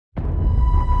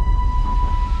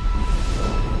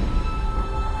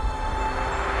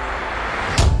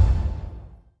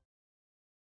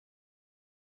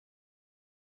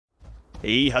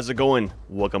Hey, how's it going?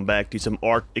 Welcome back to some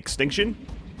ARK Extinction.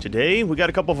 Today, we got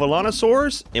a couple of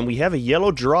Velonasaurs, and we have a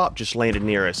yellow drop just landed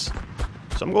near us.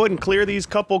 So I'm going to go ahead and clear these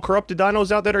couple corrupted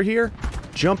dinos out that are here,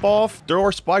 jump off, throw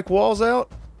our spike walls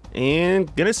out,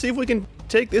 and gonna see if we can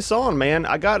take this on, man.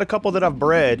 I got a couple that I've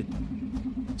bred,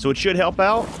 so it should help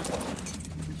out.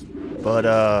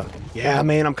 But, yeah,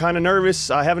 man, I'm kind of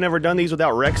nervous. I haven't ever done these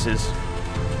without Rexes.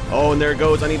 Oh, and there it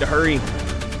goes. I need to hurry.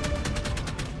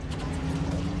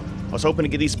 I was hoping to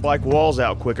get these spike walls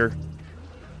out quicker,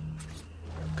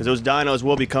 because those dinos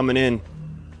will be coming in.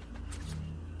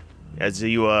 As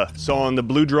you saw on the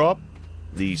blue drop,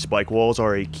 the spike walls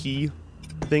are a key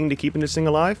thing to keeping this thing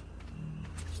alive.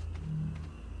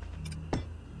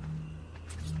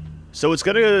 So it's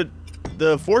gonna...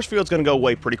 the force field's gonna go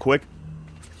away pretty quick.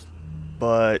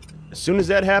 But as soon as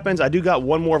that happens, I do got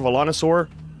one more Velonasaur.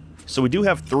 So we do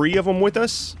have 3 of them with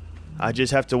us. I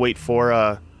just have to wait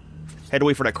for, had to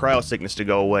wait for that cryo sickness to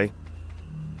go away.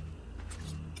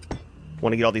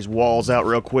 Want to get all these walls out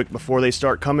real quick before they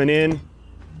start coming in.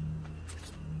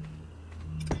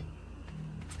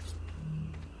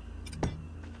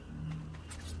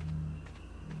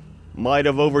 Might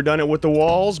have overdone it with the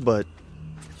walls, but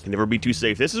can never be too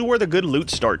safe. This is where the good loot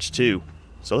starts too.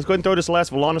 So let's go ahead and throw this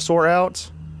last Velonasaur out.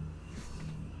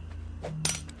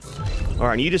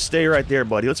 Alright, you just stay right there,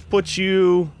 buddy. Let's put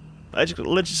you...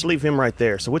 Let's just leave him right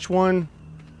there. So which one?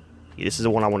 Yeah, this is the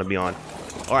one I want to be on.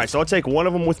 Alright, so I'll take one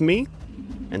of them with me,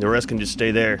 and the rest can just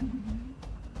stay there.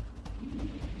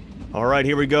 Alright,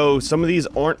 here we go. Some of these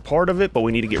aren't part of it, but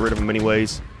we need to get rid of them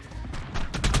anyways.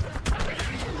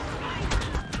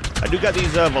 I do got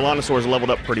these Velonasaurs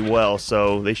leveled up pretty well,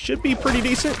 so they should be pretty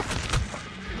decent.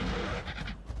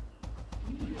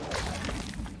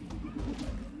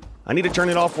 I need to turn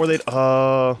it off where they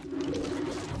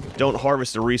don't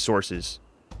harvest the resources.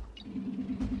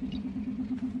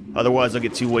 Otherwise, they'll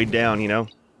get too weighed down, you know?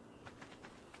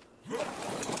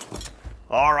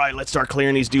 Alright, let's start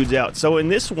clearing these dudes out. So in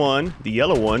this one, the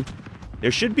yellow one,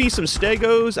 there should be some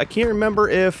stegos. I can't remember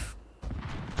if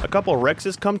a couple of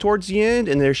Rexes come towards the end,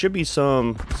 and there should be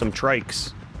some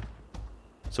trikes.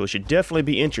 So it should definitely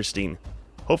be interesting.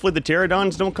 Hopefully the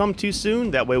pterodons don't come too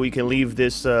soon. That way we can leave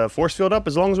this force field up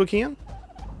as long as we can.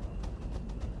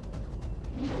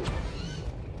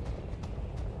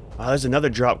 Oh, there's another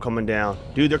drop coming down.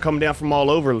 Dude, they're coming down from all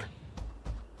over.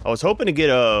 I was hoping to get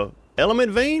a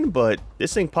element vein, but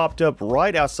this thing popped up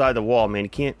right outside the wall, man.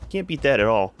 You can't beat that at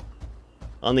all.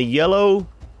 On the yellow,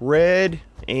 red,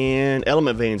 and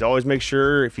element veins, always make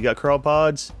sure if you got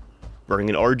cryopods, bring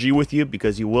an RG with you,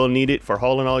 because you will need it for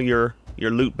hauling all your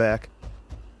loot back.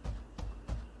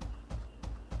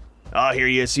 Ah, here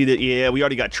you see that. Yeah, we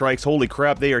already got trikes. Holy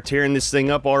crap, they are tearing this thing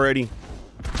up already.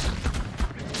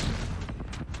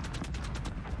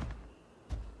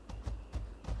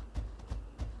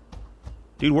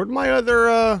 Dude, where'd my other,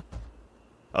 oh,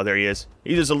 there he is.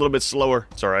 He's just a little bit slower.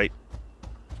 It's alright.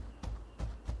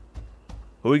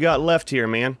 Who we got left here,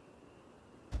 man?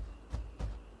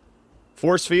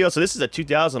 Force field. So this is a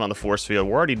 2,000 on the force field.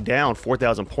 We're already down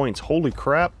 4,000 points. Holy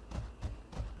crap.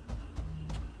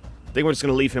 I think we're just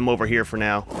going to leave him over here for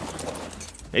now.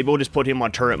 Maybe we'll just put him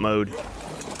on turret mode. Well,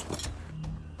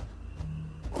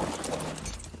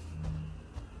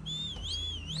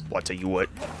 I'll tell you what.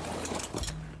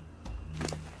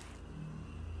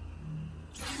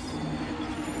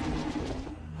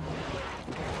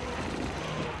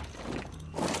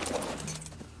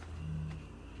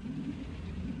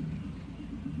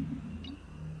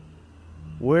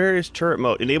 Where is turret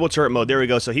mode? Enable turret mode. There we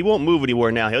go. So he won't move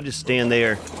anywhere now. He'll just stand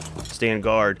there. Stand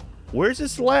guard. Where's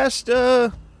this last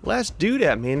dude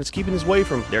at, man? It's keeping his way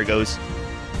from... There it goes.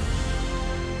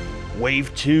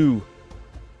 Wave 2.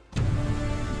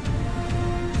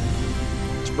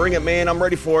 Let's bring it, man. I'm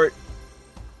ready for it.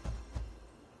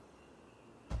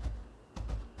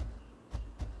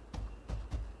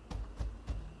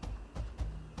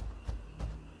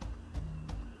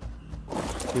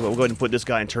 We'll go ahead and put this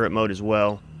guy in turret mode as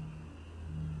well.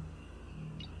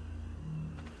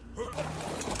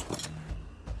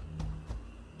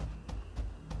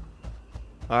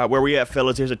 Alright, where we at,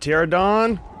 fellas? Here's a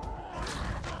pterodon.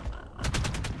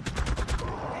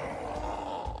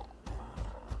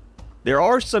 There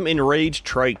are some enraged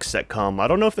trikes that come. I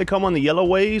don't know if they come on the yellow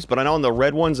waves, but I know on the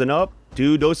red ones and up.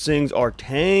 Dude, those things are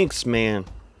tanks, man.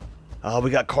 Oh, we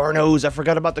got Carnos. I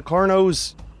forgot about the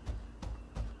Carnos.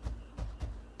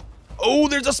 Oh,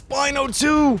 there's a Spino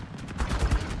too!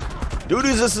 Dude,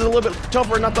 this is a little bit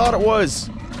tougher than I thought it was.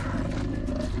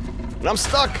 And I'm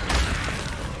stuck.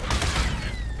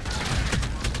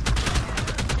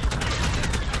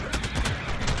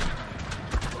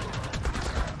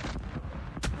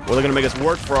 Well, they're gonna make us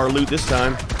work for our loot this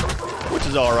time, which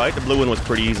is alright. The blue one was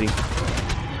pretty easy.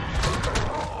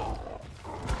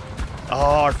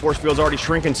 Oh, our force field's already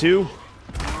shrinking too.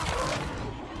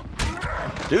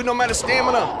 Dude, no matter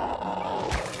stamina.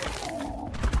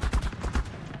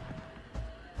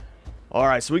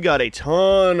 Alright, so we got a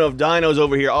ton of dinos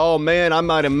over here. Oh man, I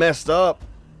might have messed up.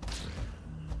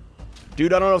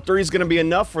 Dude, I don't know if 3 is gonna be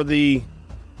enough for the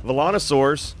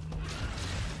Velonasaurs.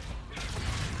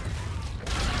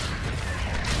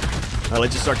 Alright,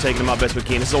 let's just start taking them out best we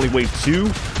can. This is only wave 2.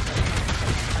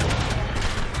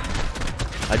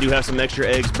 I do have some extra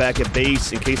eggs back at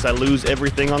base in case I lose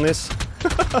everything on this.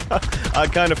 I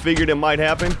kind of figured it might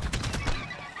happen.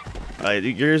 Alright,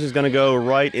 yours is gonna go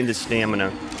right into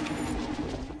stamina.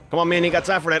 Come on, man, ain't got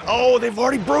time for that. Oh, they've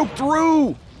already broke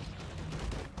through!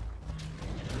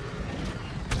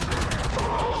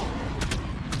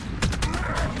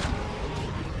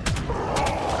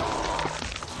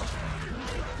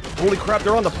 Holy crap,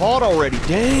 they're on the pod already.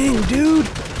 Dang, dude.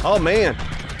 Oh, man.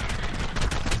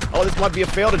 Oh, this might be a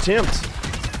failed attempt.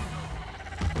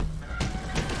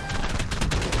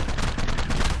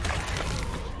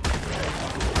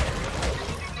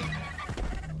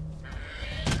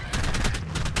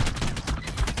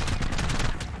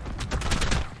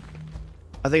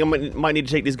 I think I might need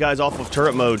to take these guys off of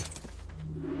turret mode.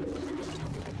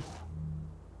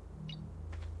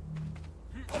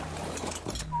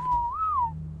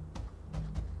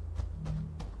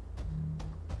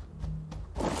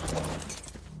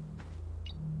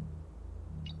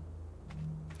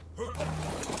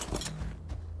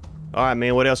 Alright,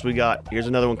 man, what else we got? Here's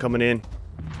another one coming in.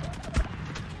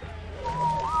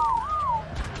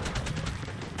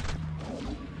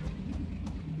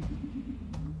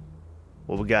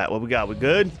 What we got? What we got? We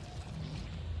good?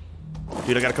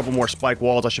 Dude, I got a couple more spike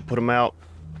walls. I should put them out.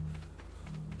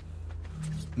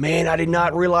 Man, I did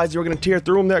not realize they were going to tear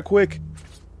through them that quick.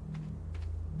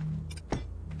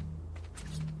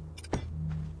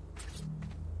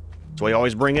 That's why you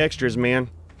always bring extras, man.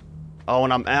 Oh,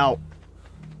 and I'm out.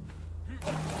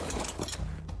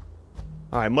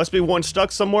 Alright, must be one stuck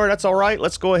somewhere. That's alright.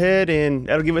 Let's go ahead and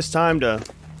that'll give us time to...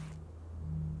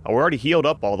 Oh, we're already healed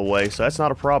up all the way, so that's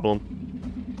not a problem.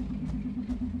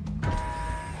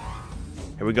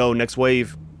 Here we go, next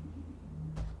wave.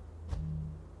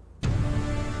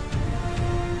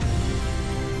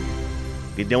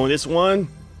 Get done with this one.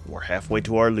 We're halfway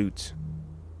to our loot.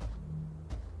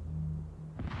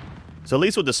 So at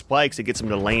least with the spikes, it gets them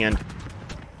to land.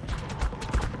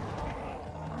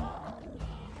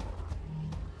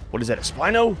 What is that, a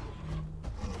Spino?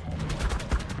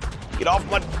 Get off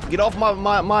my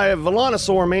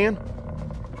Velonasaur, man.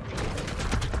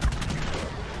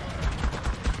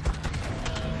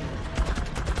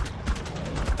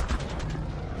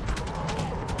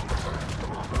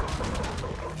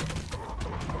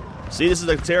 See, this is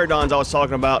the pterodons I was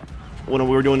talking about when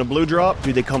we were doing the blue drop.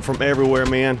 Dude, they come from everywhere,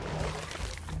 man.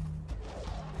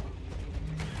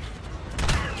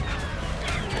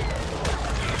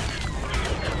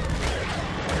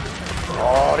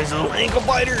 Oh, these little ankle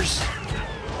biters.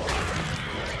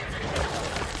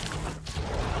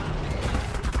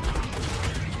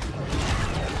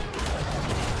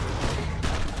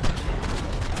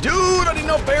 Dude, I didn't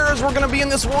know bears were gonna be in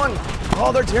this one.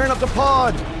 Oh, they're tearing up the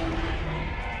pod.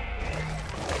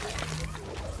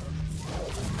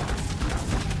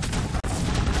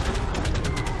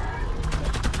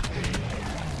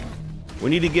 We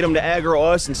need to get them to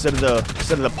aggro us instead of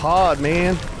the pod,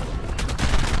 man.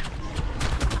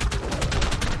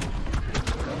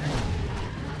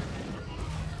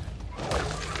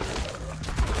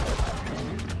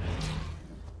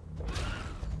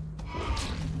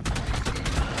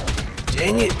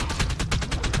 Dang it.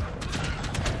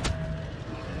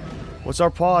 What's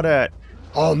our pod at?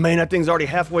 Oh man, that thing's already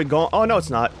halfway gone. Oh no, it's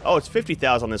not. Oh, it's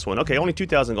 50,000 on this one. Okay, only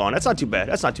 2,000 gone. That's not too bad.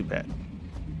 That's not too bad.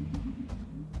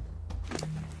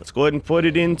 Let's go ahead and put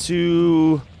it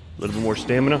into a little bit more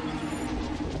stamina.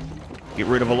 Get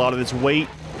rid of a lot of this weight.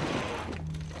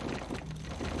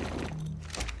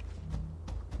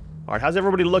 Alright, how's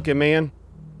everybody looking, man?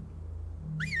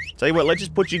 Tell you what, let's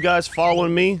just put you guys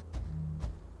following me.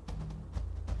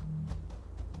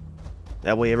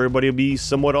 That way everybody will be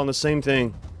somewhat on the same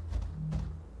thing.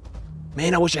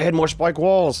 Man, I wish I had more spike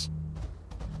walls.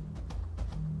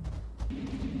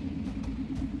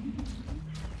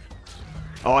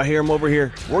 Oh, I hear him over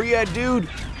here. Where you at, dude?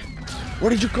 Where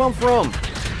did you come from?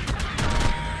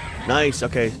 Nice,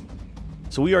 okay.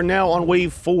 So we are now on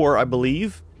wave 4, I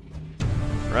believe.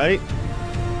 Right?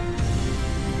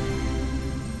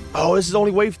 Oh, this is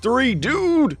only wave 3,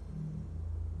 dude!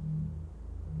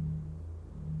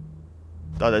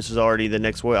 Thought this was already the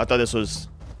next wave. I thought this was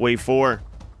wave 4.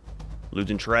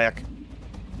 Losing track.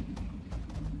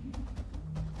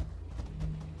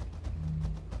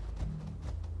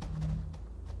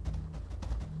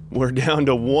 We're down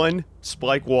to 1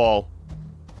 spike wall.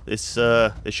 This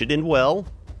should end well.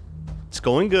 It's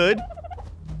going good.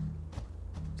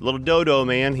 Little Dodo,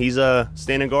 man. He's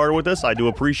standing guard with us. I do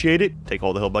appreciate it. Take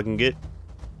all the help I can get.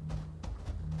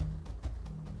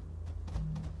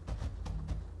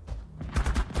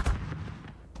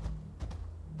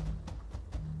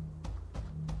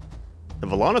 The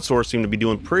Velonasaurs seem to be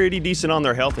doing pretty decent on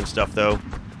their health and stuff, though.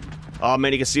 Oh,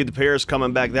 man, you can see the pairs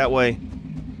coming back that way.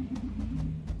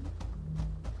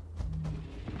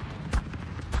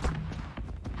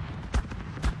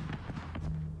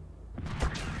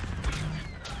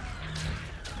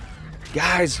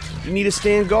 Guys, you need to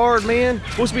stand guard, man.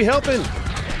 Supposed to be helping.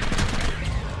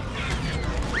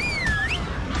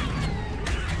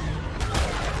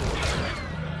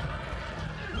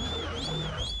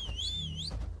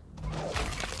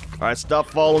 Alright, stop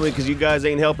following me because you guys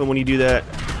ain't helping when you do that.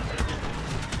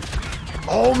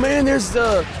 Oh man, there's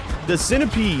the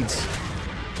centipedes.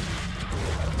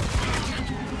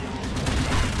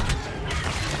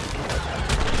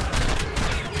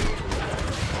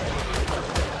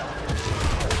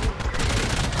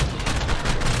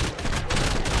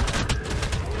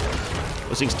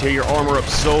 Those things tear your armor up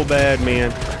so bad,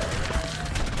 man.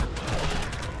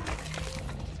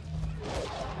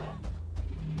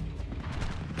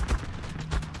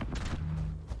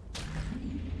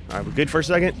 Alright, we're good for a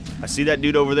second. I see that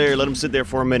dude over there. Let him sit there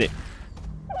for a minute.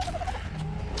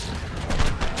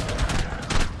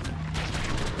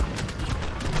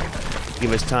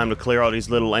 Give us time to clear all these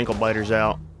little ankle biters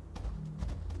out.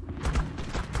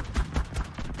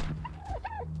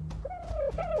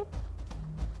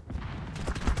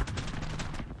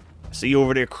 See you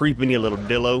over there creeping, you little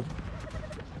dillo.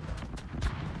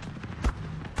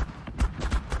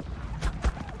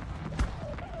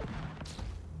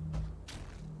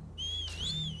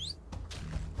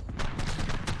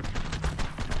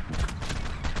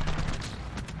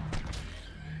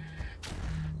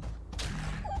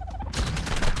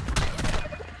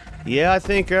 Yeah, I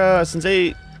think since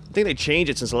they changed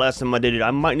it since the last time I did it,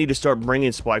 I might need to start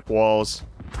bringing spike walls.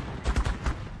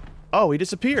 Oh, he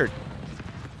disappeared.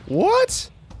 What?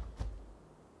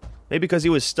 Maybe because he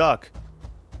was stuck.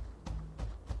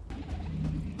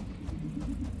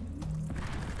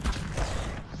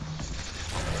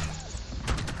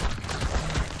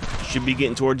 Should be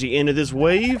getting towards the end of this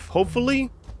wave, hopefully.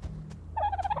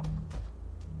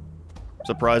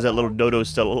 Surprised that little Dodo's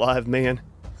still alive, man.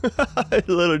 The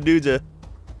little dude's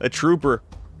a trooper.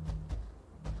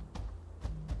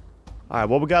 Alright,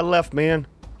 what we got left, man?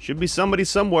 Should be somebody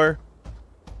somewhere.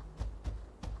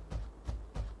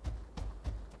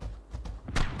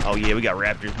 Oh yeah, we got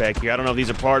raptors back here. I don't know if these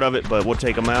are part of it, but we'll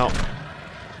take them out.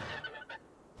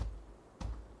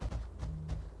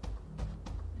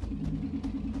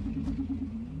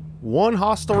 One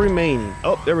hostile remaining.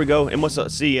 Oh, there we go. It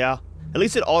must see, yeah. At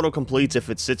least it auto-completes if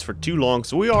it sits for too long.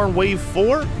 So we are on wave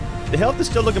 4. The health is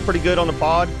still looking pretty good on the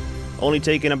pod. Only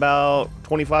taking about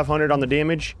 2,500 on the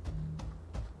damage.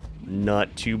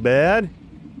 Not too bad.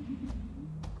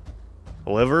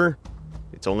 However,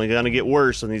 it's only going to get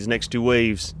worse on these next 2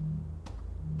 waves.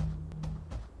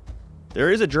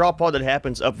 There is a drop pod that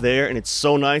happens up there, and it's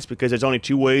so nice because there's only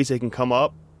 2 ways they can come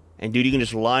up. And dude, you can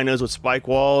just line those with spike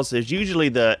walls. There's usually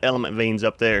the element veins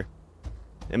up there.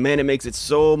 And man, it makes it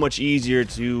so much easier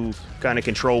to kind of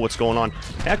control what's going on.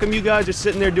 How come you guys are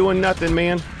sitting there doing nothing,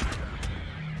 man?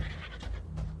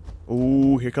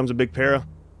 Ooh, here comes a big para.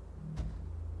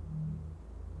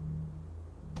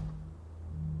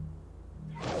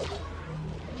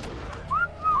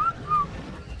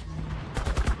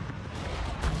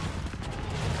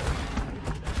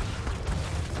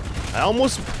 I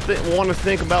almost want to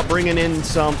think about bringing in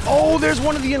some... Oh, there's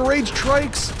one of the enraged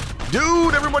trikes!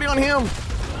 Dude, everybody on him!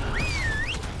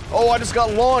 Oh, I just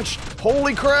got launched!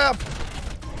 Holy crap!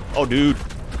 Oh, dude.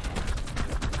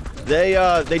 They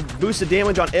boosted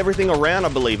damage on everything around, I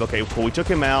believe. Okay, cool, we took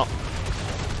him out.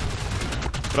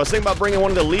 But I was thinking about bringing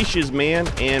one of the leashes, man,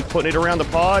 and putting it around the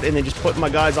pod, and then just putting my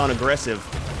guys on aggressive.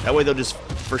 That way they'll just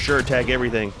for sure attack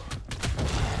everything.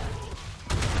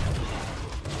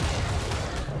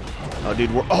 Oh,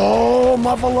 dude, we're... Oh,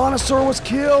 my Velonasaur was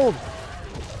killed!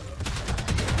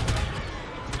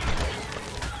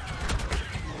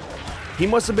 He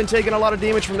must have been taking a lot of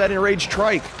damage from that enraged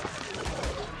trike.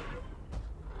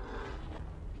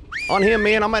 On him,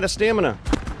 man, I'm out of stamina.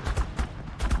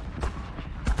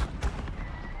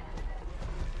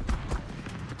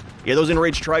 Yeah, those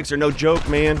enraged trikes are no joke,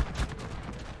 man.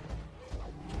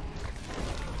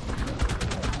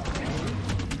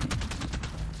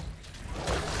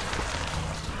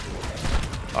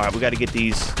 Alright, we gotta get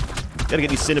these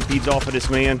centipedes off of this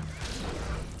man.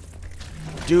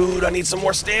 Dude, I need some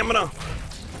more stamina.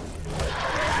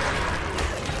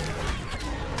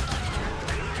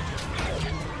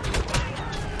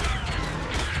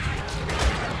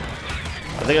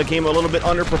 I think I came a little bit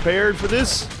underprepared for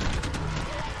this.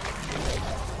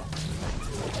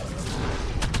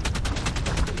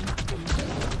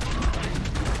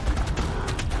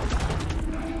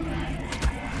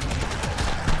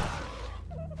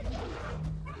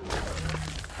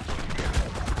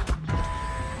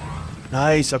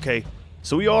 Nice, okay.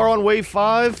 So we are on wave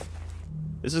 5.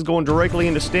 This is going directly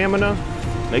into stamina.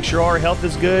 Make sure our health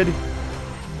is good.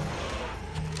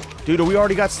 Dude, we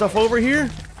already got stuff over here?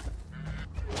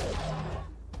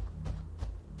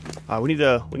 We need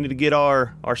to get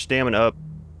our stamina up.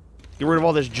 Get rid of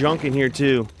all this junk in here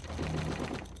too.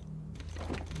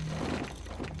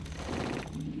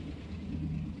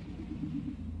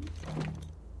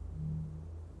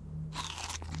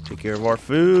 Take care of our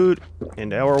food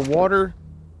and our water.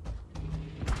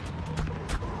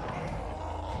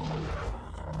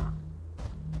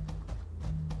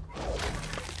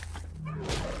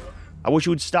 I wish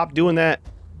you would stop doing that.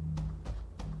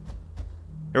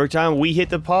 Every time we hit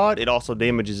the pod, it also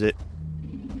damages it.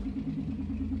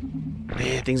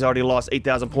 Man, things already lost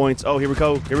 8,000 points. Oh, here we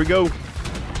go. Here we go.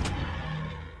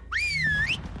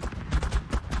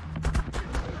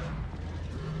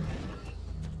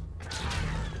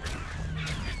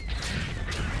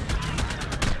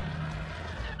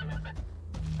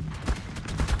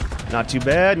 Not too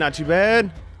bad, not too bad.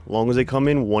 As long as they come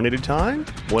in one at a time.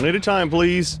 One at a time,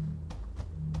 please.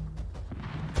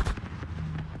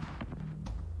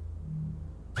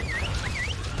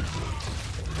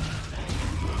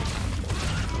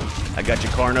 I got you,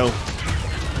 Carno.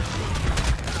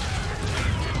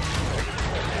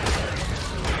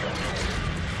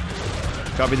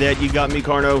 Copy that, you got me,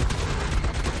 Carno.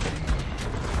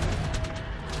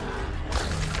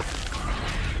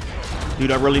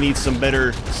 Dude, I really need some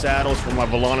better saddles for my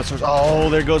Velonasaurs. Oh,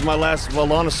 there goes my last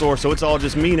Velonasaur, so it's all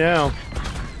just me now.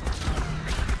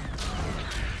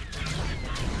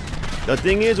 The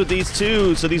thing is with these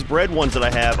two, so these bred ones that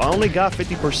I have, I only got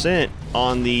 50%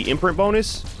 on the imprint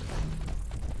bonus.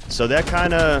 So that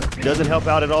kind of doesn't help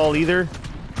out at all either.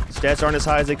 Stats aren't as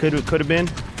high as they could have been.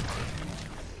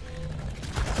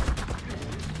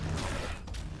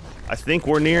 I think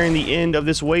we're nearing the end of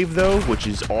this wave though, which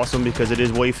is awesome because it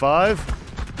is wave 5.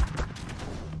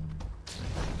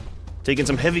 Taking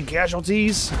some heavy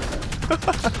casualties.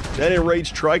 That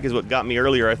enraged trike is what got me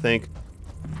earlier, I think.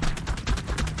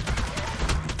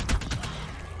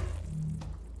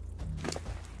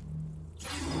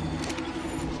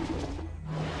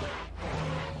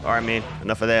 Alright, man.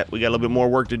 Enough of that. We got a little bit more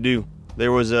work to do.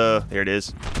 There was a... There it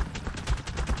is.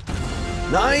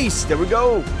 Nice! There we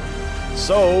go!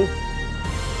 So...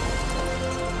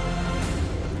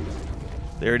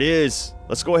 There it is.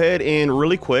 Let's go ahead and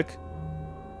really quick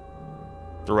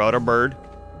throw out our bird.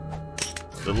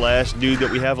 The last dude that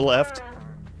we have left.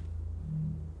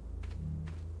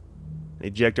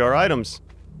 Eject our items.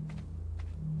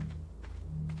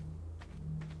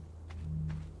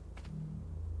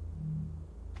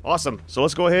 Awesome. So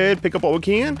let's go ahead, pick up what we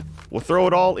can. We'll throw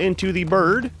it all into the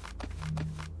bird.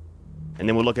 And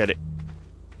then we'll look at it.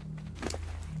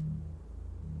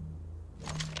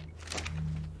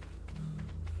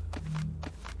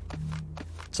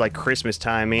 It's like Christmas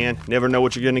time, man. Never know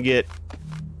what you're gonna get.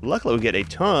 Luckily, we get a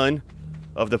ton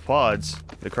of the pods.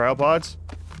 The cryopods.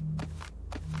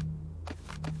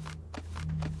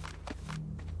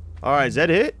 Alright, is that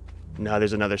it? No,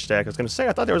 there's another stack. I was gonna say,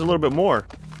 I thought there was a little bit more.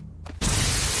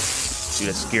 Dude,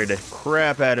 that scared the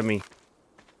crap out of me.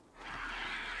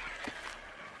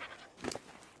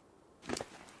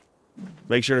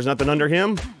 Make sure there's nothing under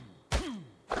him.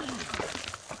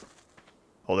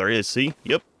 Oh, there is. See?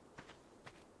 Yep.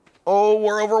 Oh,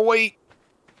 we're overweight.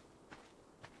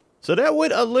 So that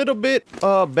went a little bit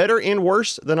better and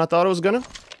worse than I thought it was gonna.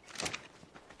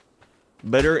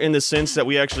 Better in the sense that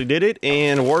we actually did it,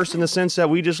 and worse in the sense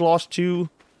that we just lost two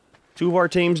of our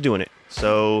teams doing it.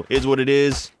 So, is what it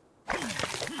is.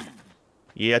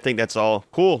 Yeah, I think that's all.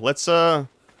 Cool, let's, I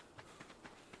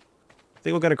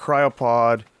think we're gonna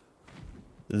cryopod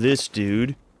this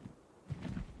dude.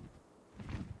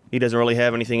 He doesn't really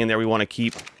have anything in there we want to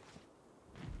keep.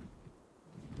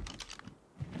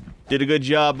 Did a good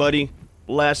job, buddy.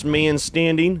 Last man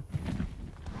standing.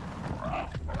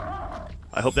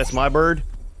 I hope that's my bird.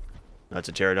 That's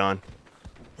a pterodon.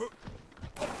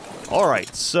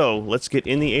 Alright, so let's get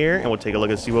in the air and we'll take a look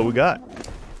and see what we got.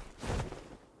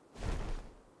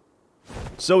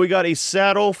 So we got a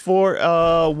saddle for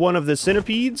one of the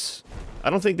centipedes.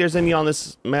 I don't think there's any on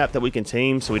this map that we can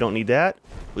tame, so we don't need that.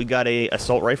 We got a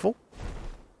assault rifle,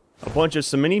 a bunch of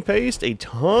cementing paste, a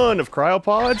ton of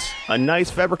cryopods, a nice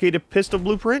fabricated pistol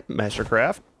blueprint,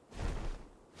 Mastercraft.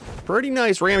 Pretty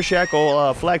nice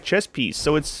ramshackle flak chest piece,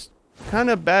 so it's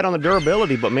kind of bad on the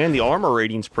durability, but man, the armor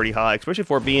rating's pretty high, especially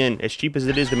for being as cheap as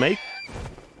it is to make.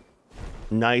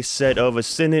 Nice set of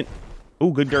Ascendant.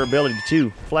 Ooh, good durability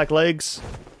too. Flak legs.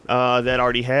 That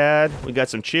already had. We got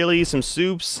some chili, some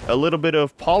soups, a little bit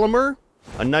of polymer,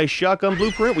 a nice shotgun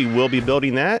blueprint. We will be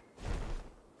building that.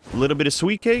 A little bit of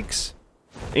sweet cakes,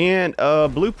 and a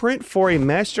blueprint for a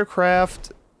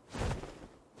Mastercraft.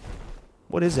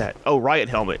 What is that? Oh, riot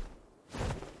helmet.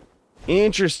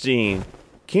 Interesting.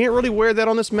 Can't really wear that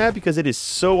on this map because it is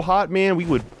so hot, man.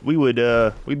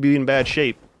 We'd be in bad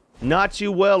shape. Not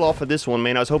too well off of this one,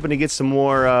 man. I was hoping to get some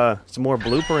more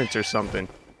blueprints or something.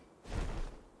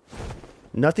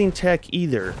 Nothing tech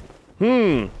either.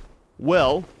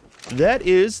 Well, that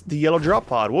is the yellow drop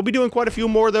pod. We'll be doing quite a few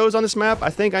more of those on this map.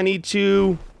 I think I need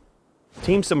to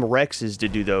team some Rexes to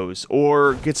do those,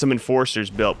 or get some Enforcers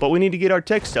built. But we need to get our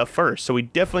tech stuff first, so we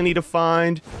definitely need to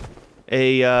find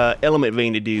a element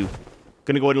vein to do.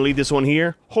 Gonna go ahead and leave this one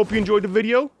here. Hope you enjoyed the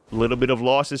video. A little bit of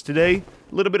losses today,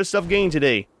 a little bit of stuff gained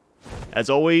today. As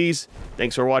always,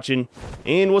 thanks for watching,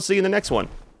 and we'll see you in the next one.